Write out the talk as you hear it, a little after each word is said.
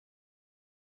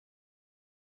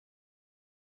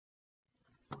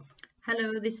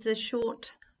Hello, this is a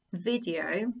short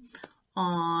video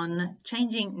on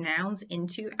changing nouns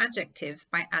into adjectives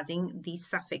by adding the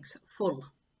suffix full.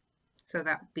 So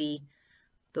that would be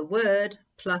the word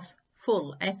plus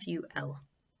full, F-U-L.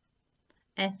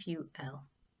 F-U-L.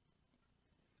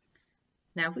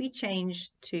 Now if we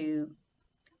change to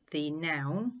the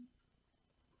noun,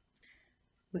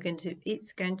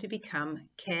 it's going to become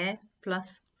care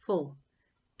plus full.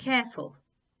 Careful.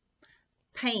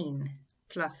 Pain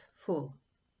plus full.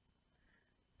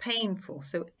 Painful,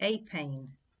 so a pain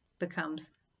becomes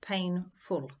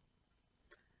painful.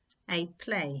 A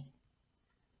play,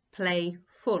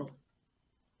 playful.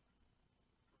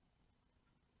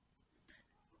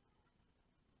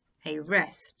 A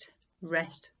rest,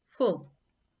 restful.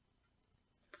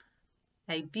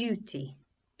 A beauty,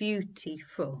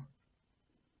 beautiful.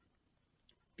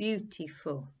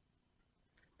 Beautiful.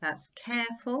 That's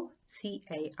careful,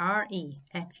 C-A-R-E-F-U-L.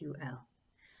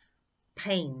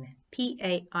 Pain,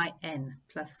 P-A-I-N,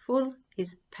 plus full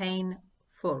is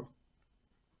painful.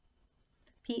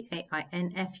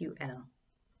 P-A-I-N-F-U-L.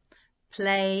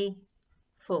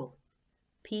 Playful,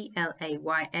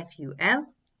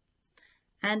 P-L-A-Y-F-U-L.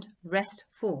 And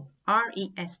restful,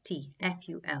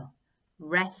 R-E-S-T-F-U-L.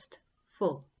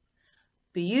 Restful.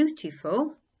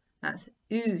 Beautiful, that's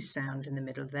U sound in the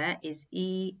middle there, is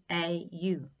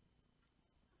E-A-U.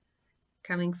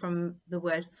 Coming from the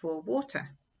word for water.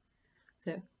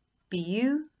 So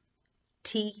beautiful,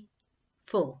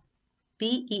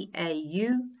 B-E-A-U-T-I-F-U-L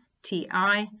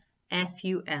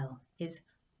is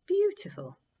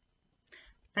beautiful.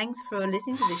 Thanks for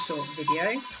listening to this short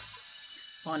video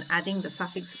on adding the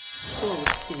suffix full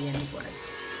to the end word.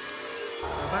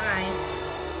 Bye-bye.